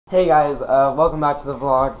Hey guys, welcome back to the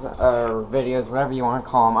vlogs, or videos, whatever you want to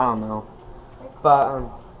call them, I don't know. But,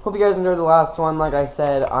 hope you guys enjoyed the last one. Like I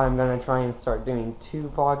said, I'm going to try and start doing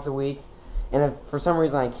 2 vlogs a week. And if for some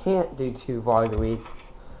reason I can't do 2 vlogs a week,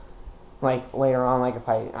 like later on, like if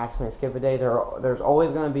I accidentally skip a day, there's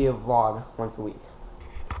always going to be a vlog once a week.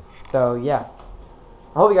 So, yeah.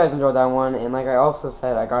 I hope you guys enjoyed that one. And like I also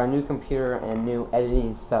said, I got a new computer and new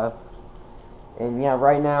editing stuff. And yeah,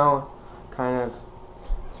 right now, kind of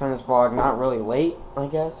turn this vlog not really late, I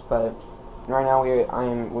guess, but right now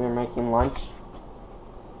we're making lunch.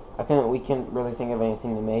 We couldn't really think of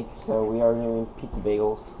anything to make, so we are doing pizza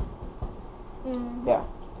bagels. Yeah.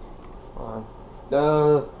 I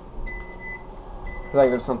feel like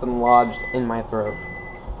there's something lodged in my throat.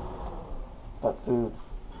 But food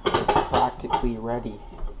is practically ready.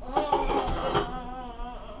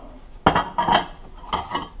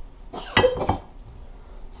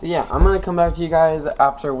 So yeah, I'm gonna come back to you guys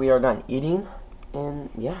after we are done eating, and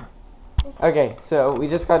yeah. Okay, so we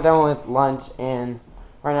just got done with lunch, and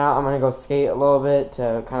right now I'm gonna go skate a little bit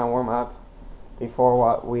to kind of warm up before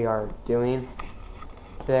what we are doing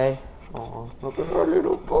today. Oh, look at our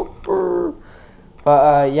little bumper.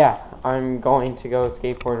 But yeah, I'm going to go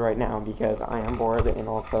skateboard right now because I am bored, and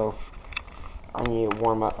also I need to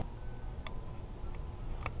warm up.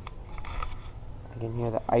 I can hear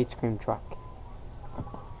the ice cream truck.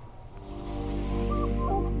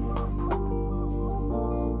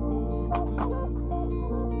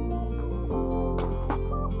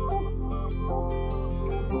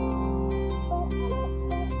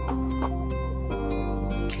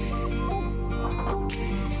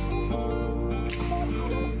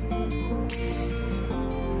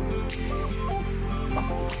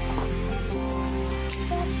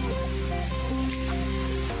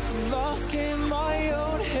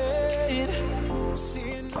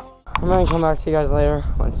 I'm gonna come back to you guys later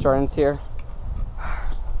once Jordan's here.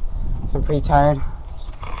 So I'm pretty tired.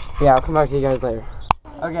 Yeah, I'll come back to you guys later.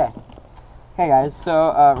 Okay. Hey guys,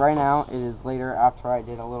 so right now it is later after I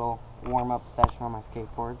did a little warm-up session on my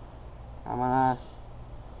skateboard. I'm gonna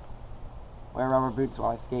wear rubber boots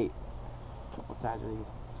while I skate. What size are these?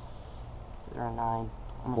 They're a 9.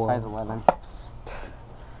 I'm a size 11.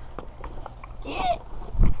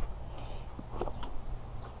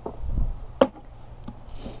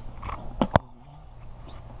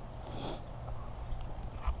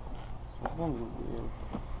 It's gonna be weird.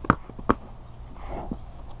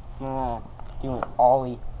 I'm gonna do an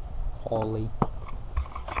ollie. Ollie.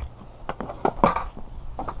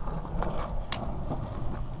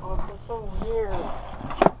 Oh, that's so weird.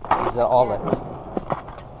 Is that all that?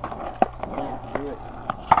 Yeah, do it.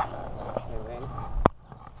 Okay, ready?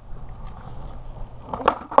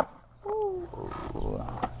 Ooh.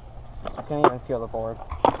 I can't even feel the board.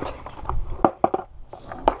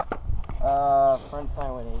 Front side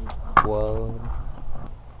 180. Whoa.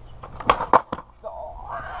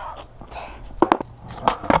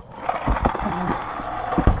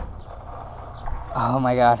 Oh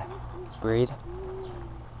my god. Breathe.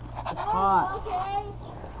 Hot. Okay.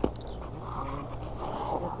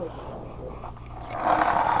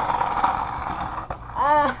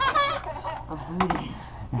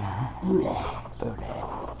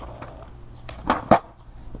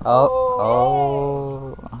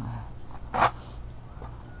 Oh.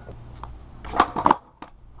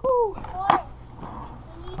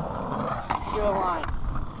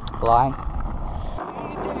 Line.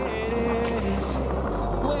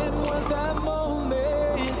 When was that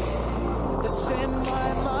moment that sent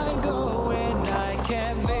my mind going? I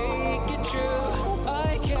can't make it true.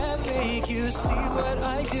 I can't make you see what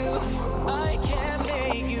I do. I can't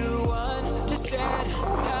make you understand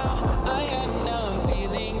how I am now. I'm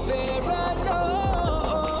feeling paranoid.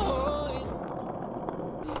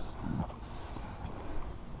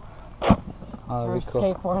 I'm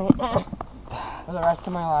skateboarding. For the rest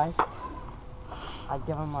of my life, I'd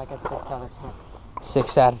give them like a 6 out of 10.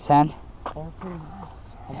 6 out of 10? They're pretty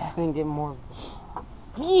nice. I just didn't get more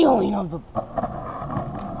feeling of the...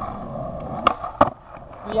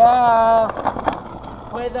 Yeah.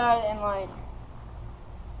 With that and like...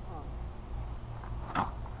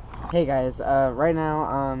 Hey guys, right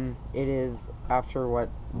now, it is after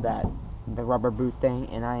the rubber boot thing,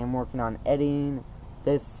 and I am working on editing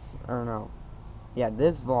this,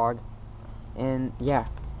 this vlog. And yeah,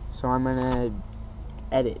 so I'm gonna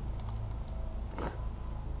edit.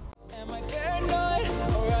 Am I paranoid,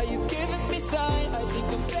 or are you giving me signs? I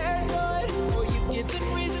think I'm paranoid, or you've given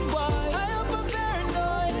reason why. I hope I'm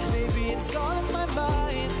paranoid, maybe it's on my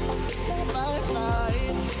mind.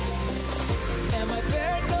 Am I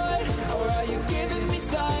paranoid, or are you giving me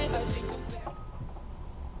signs? I think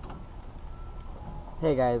I'm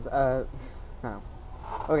Hey guys, no.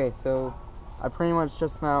 Okay, so I pretty much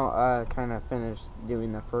just now kind of finished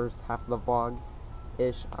doing the first half of the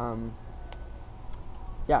vlog-ish.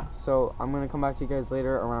 Yeah, so I'm gonna come back to you guys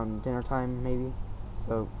later around dinner time, maybe.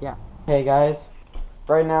 So yeah. Hey guys,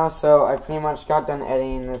 right now, so I pretty much got done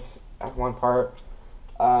editing this one part.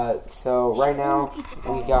 So right now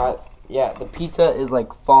we got, yeah, the pizza is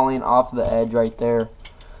like falling off the edge right there,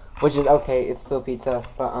 which is okay. It's still pizza,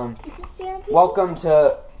 but welcome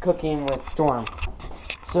to Cooking with Storm.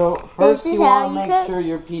 So first you want to make sure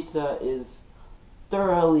your pizza is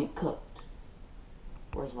thoroughly cooked.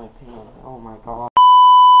 Where's my pan? Oh my god.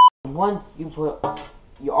 Once you put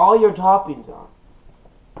all your toppings on,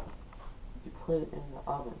 you put it in the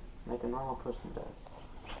oven like a normal person does.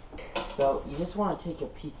 So you just want to take your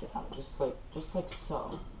pizza out, just like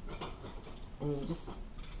so, and you just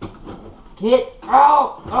get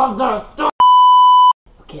out of the stove.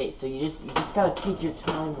 Okay, so you just gotta take your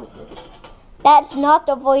time with it. That's not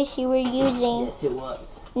the voice you were using. Yes, it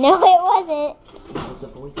was. No, it wasn't. That was the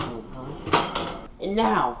voice name, huh? And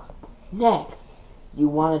now, next, you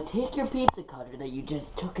want to take your pizza cutter that you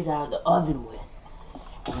just took it out of the oven with,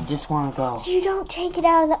 and you just want to go. You don't take it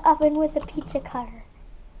out of the oven with a pizza cutter.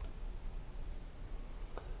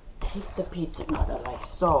 Take the pizza cutter like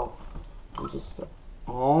so. You just go.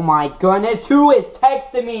 Oh my goodness, who is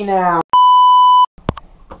texting me now?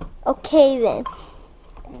 Okay then.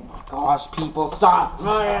 Oh my gosh, people, stop!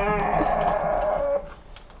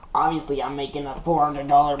 Obviously, I'm making a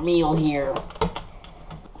 $400 meal here.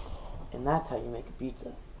 And that's how you make a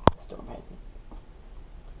pizza. Storm head.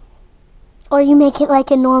 Or you make it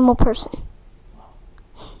like a normal person.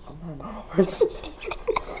 I'm not a normal person.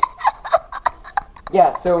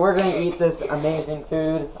 Yeah, so we're gonna eat this amazing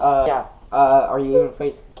food. Are you even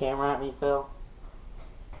facing the camera at me, Phil?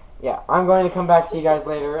 Yeah, I'm going to come back to you guys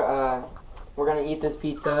later. We're gonna eat this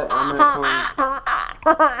pizza, and I'm gonna come.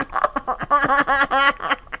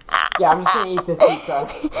 Yeah, I'm just gonna eat this pizza.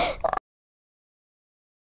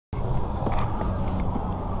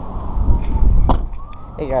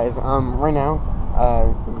 Hey guys, right now,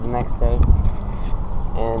 it's the next day,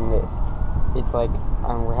 and it's like,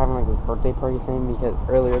 we're having like this birthday party thing, because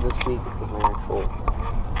earlier this week was my actual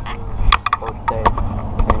birthday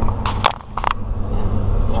thing, and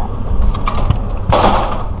yeah.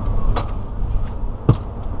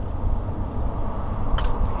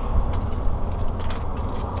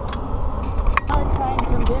 Hard time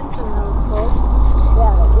convincing those folks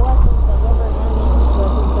that it wasn't the liver and onions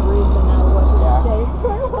wasn't the reason I wasn't staying for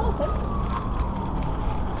a while.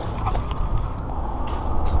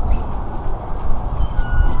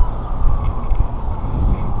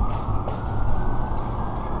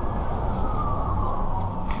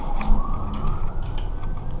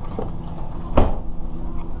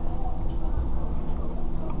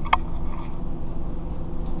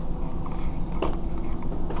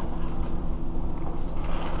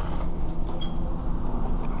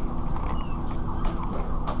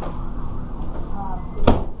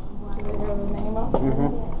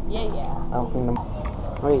 Yeah. I don't think the...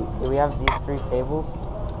 Wait, do we have these 3 tables?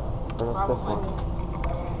 Or just this one?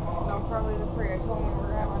 No, probably the 3. I told him we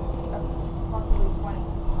were having possibly 20.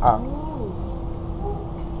 Oh.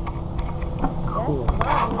 Cool.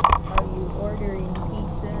 Are you ordering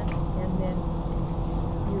pizza and then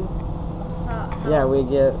you... Yeah, we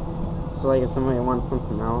get... So like if somebody wants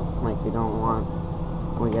something else, like they don't want...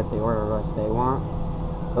 We get the order what they want.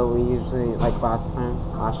 But we usually, like last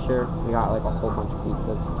year, we got like a whole bunch of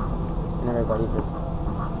pizzas. And everybody just...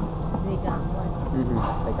 They got one.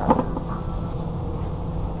 They got some.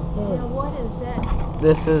 Now what is that?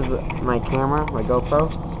 This is my camera, my GoPro.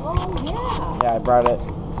 Oh yeah. Yeah, I brought it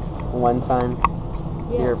one time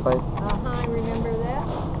to your place. I remember that.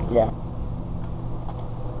 Yeah.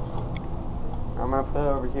 I'm gonna put it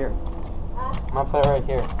over here. I'm gonna put it right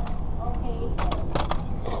here. Okay.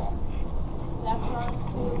 That's ours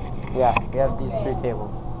too. Yeah, we have these 3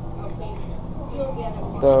 tables. Okay. You'll get it.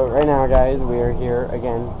 So right now, guys, we are here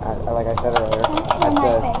again, like I said earlier, at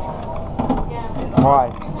the... Why?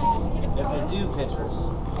 If they do pictures,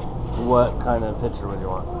 what kind of picture would you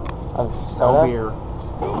want? Of soda? No beer.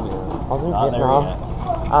 I'll do Not beer. there No. yet.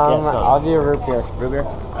 Yeah, soda. I'll do a root beer. Root beer?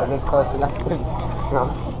 Is this close enough to... No.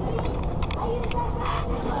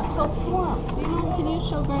 So Storm, do you know, can you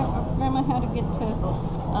show Grandma how to get to,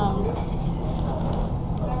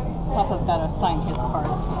 Papa's got to sign his part,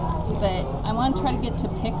 but I want to try to get to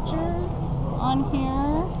pictures on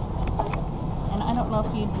here, and I don't know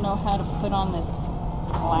if you know how to put on this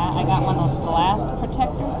glass. I got one of those glass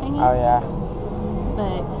protector thingies. Oh, yeah.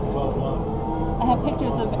 But I have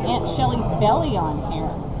pictures of Aunt Shelley's belly on here.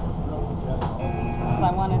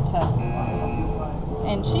 I wanted to,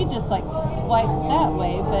 and she just like swiped that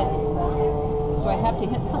way, but do I have to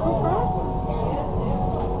hit something first?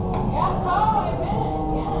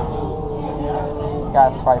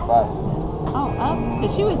 Gotta swipe up. Oh, up?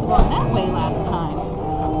 Because she was going that way last time.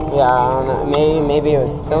 Yeah, I don't know. Maybe it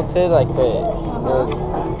was tilted, like it was.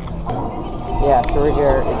 Yeah, so we're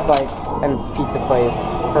here. It's like a pizza place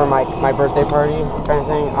for my birthday party kind of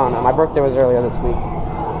thing. I don't know. My birthday was earlier this week.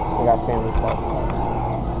 We got family stuff.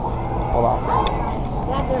 Hold on.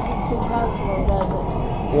 That doesn't seem possible, does it?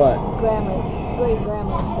 What?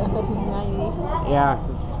 Great-grandma stuff in 90. Yeah.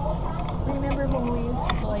 Remember when we used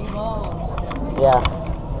to play ball and stuff? Yeah.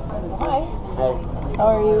 Hi. Hey. How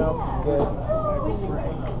are you? Good.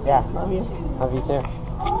 Yeah. Love you. Love you too.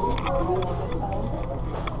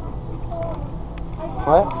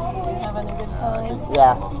 What? You having a good time?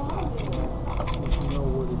 Yeah.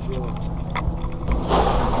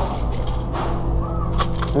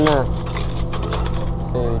 No.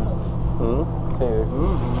 Food. Hmm? Food.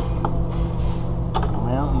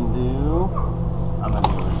 Mountain Dew. I'm gonna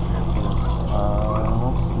do this here too.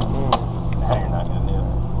 No, you're not gonna do it.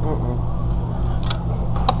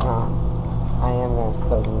 No. I am gonna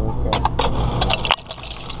still do it.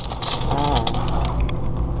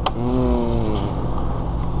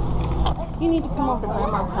 You need to come over to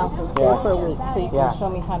Grandma's house and stay Yeah. for a week so you can Yeah. show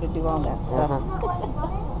me how to do all that stuff.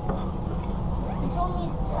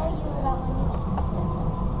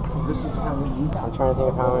 This is how we do. I'm trying to think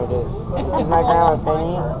of how I'm gonna do it. This is my grandma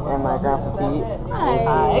Penny and my grandpa Pete. Hi.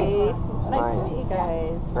 This Nice is to meet you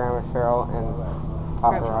guys. Grandma Cheryl and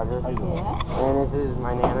Papa Roger. Yeah. And this is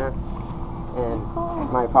my Nana and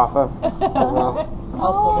my Papa as well.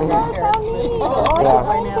 Also the grandparents.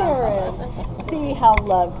 Yeah. See how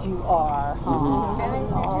loved you are.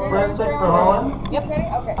 Brett, six for Holland? Yep. Okay.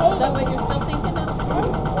 Is that what you're still thinking of?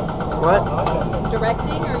 What?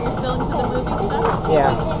 Directing, or you're still into the movie stuff?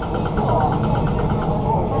 Yeah.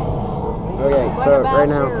 Okay, What so about right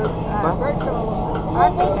now. your What? virtual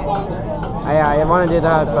architecture? I want to do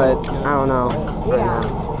that, but I don't know. Right Yeah.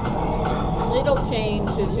 now. It'll change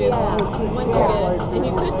as you Yeah. once you get it, and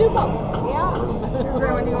you could do both. Yeah.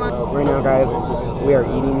 Grandma, do you want? Right now, guys, we are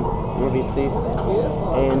eating, obviously,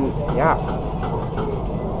 and yeah.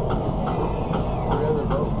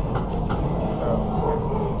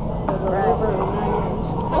 The liver and onions.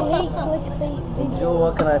 I hate clickbait videos. Joel,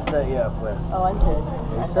 what can I set you up with? Oh, I'm good.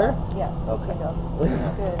 Sure? Yeah. Okay. Good.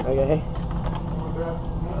 Okay.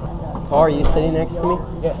 Paul, are you sitting next to me?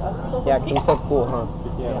 Yeah. Yeah, 'cause I'm so cool, huh?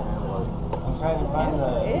 Yeah. I'm trying to find the.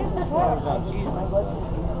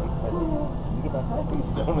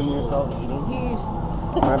 Filming yourself eating? He's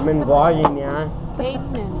I've been vlogging, yeah.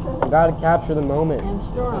 Peyton I gotta capture the moment. and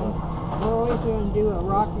Storm. We're always going to do a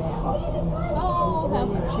rock band.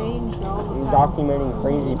 And it changed all I'm the time. documenting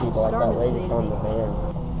crazy people like that lady from the band.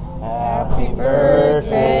 Happy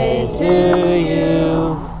birthday to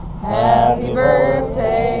you. Happy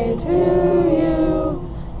birthday to you.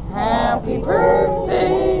 Happy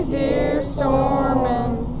birthday, dear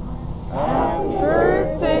Stormin. Happy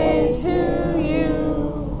birthday to you.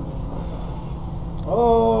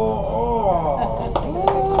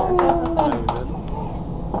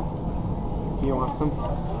 You want some?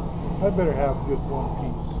 I better have just one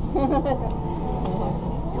piece.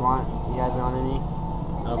 You guys want any?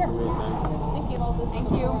 Thank you. Thank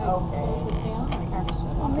you.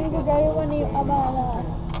 Amigo, do you want to about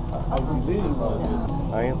I really love it.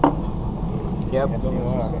 Are you? Yep. Yes, you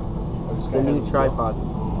are. The new tripod.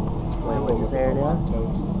 Wait, what you saying now?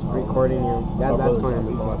 Recording you. That's going to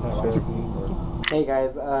be fun for sure. Hey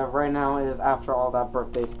guys, right now it is after all that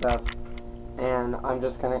birthday stuff, and I'm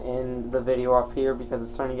just gonna end the video off here because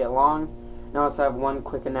it's starting to get long. And I also have one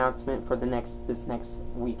quick announcement for this next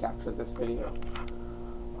week after this video.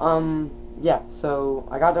 Yeah, so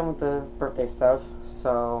I got done with the birthday stuff,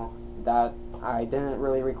 so that I didn't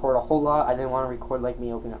really record a whole lot. I didn't want to record like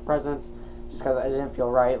me opening up presents, just because I didn't feel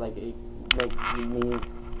right. Like it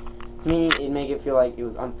made it feel like it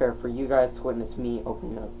was unfair for you guys to witness me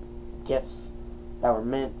opening up gifts that were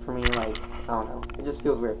meant for me. Like, I don't know, it just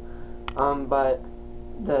feels weird. But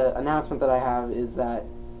the announcement that I have is that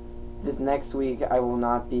this next week I will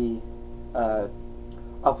not be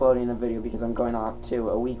uploading a video because I'm going off to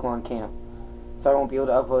a week-long camp, so I won't be able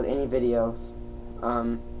to upload any videos,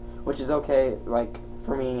 which is okay, like,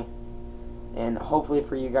 for me, and hopefully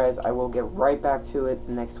for you guys. I will get right back to it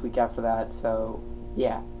the next week after that. So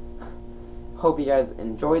yeah, hope you guys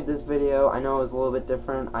enjoyed this video. I know it was a little bit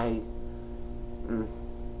different.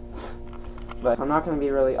 But I'm not going to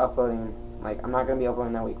be really uploading, like, I'm not going to be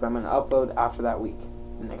uploading that week, but I'm going to upload after that week,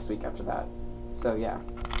 the next week after that. So yeah,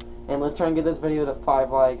 And let's try and get this video to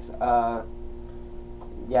 5 likes.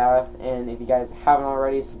 Yeah, and if you guys haven't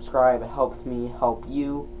already, subscribe. It helps me help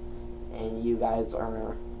you. And you guys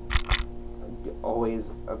are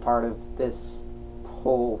always a part of this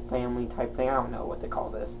whole family type thing. I don't know what to call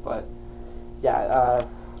this, but yeah, I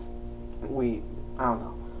don't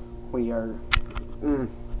know. We are,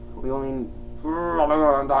 we only, I don't know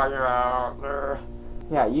what I'm talking about.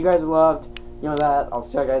 Yeah, you guys loved, you know that. I'll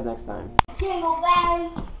see you guys next time. Jingle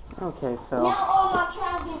bells. Okay, Phil. Now all my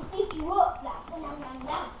tribe can pick you up like,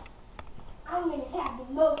 I'm gonna have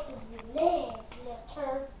the most of your legs, little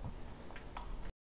turd.